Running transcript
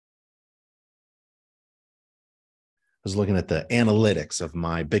was looking at the analytics of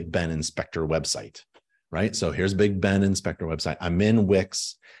my Big Ben Inspector website, right? So here's Big Ben Inspector website. I'm in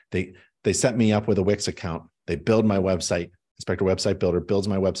Wix. They set me up with a Wix account. They build my website. Inspector Website Builder builds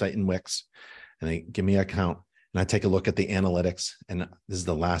my website in Wix, and they give me an account. And I take a look at the analytics. And this is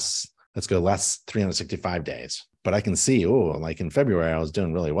the last 365 days. But I can see, like in February, I was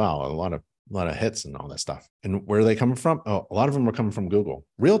doing really well. A lot of hits and all that stuff. And where are they coming from? Oh, a lot of them are coming from Google.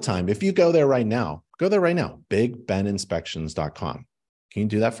 Real time. If you go there right now, BigBenInspections.com. Can you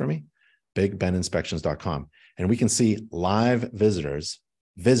do that for me? BigBenInspections.com. And we can see live visitors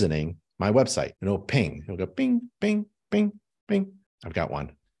visiting my website. And it'll ping. It'll go ping, ping, ping, ping. I've got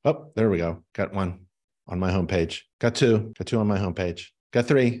one. Oh, there we go. Got one on my homepage. Got two on my homepage. Got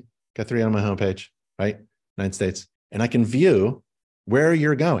three on my homepage, right? United States. And I can view where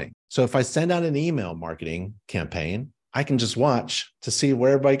you're going. So if I send out an email marketing campaign, I can just watch to see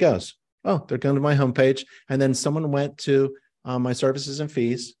where everybody goes. Oh, they're going to my homepage. And then someone went to my services and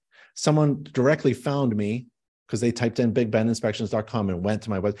fees. Someone directly found me because they typed in BigBenInspections.com and went to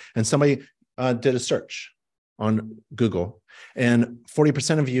my website. And somebody did a search on Google. And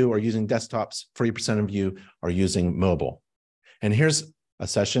 40% of you are using desktops. 40% of you are using mobile. And here's a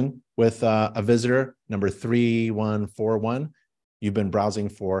session with a visitor, number 3141. You've been browsing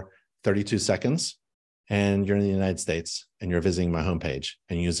for 32 seconds, and you're in the United States, and you're visiting my homepage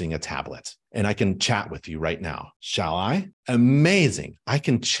and using a tablet. And I can chat with you right now. Shall I? Amazing. I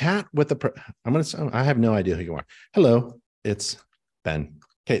can chat with I have no idea who you are. Hello, it's Ben.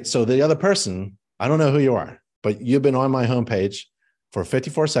 Okay, so the other person, I don't know who you are, but you've been on my homepage for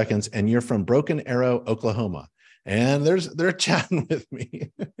 54 seconds, and you're from Broken Arrow, Oklahoma. And they're chatting with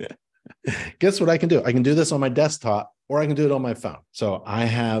me. Guess what I can do? I can do this on my desktop, or I can do it on my phone. So I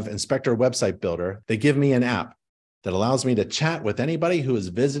have Inspector Website Builder. They give me an app that allows me to chat with anybody who is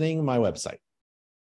visiting my website.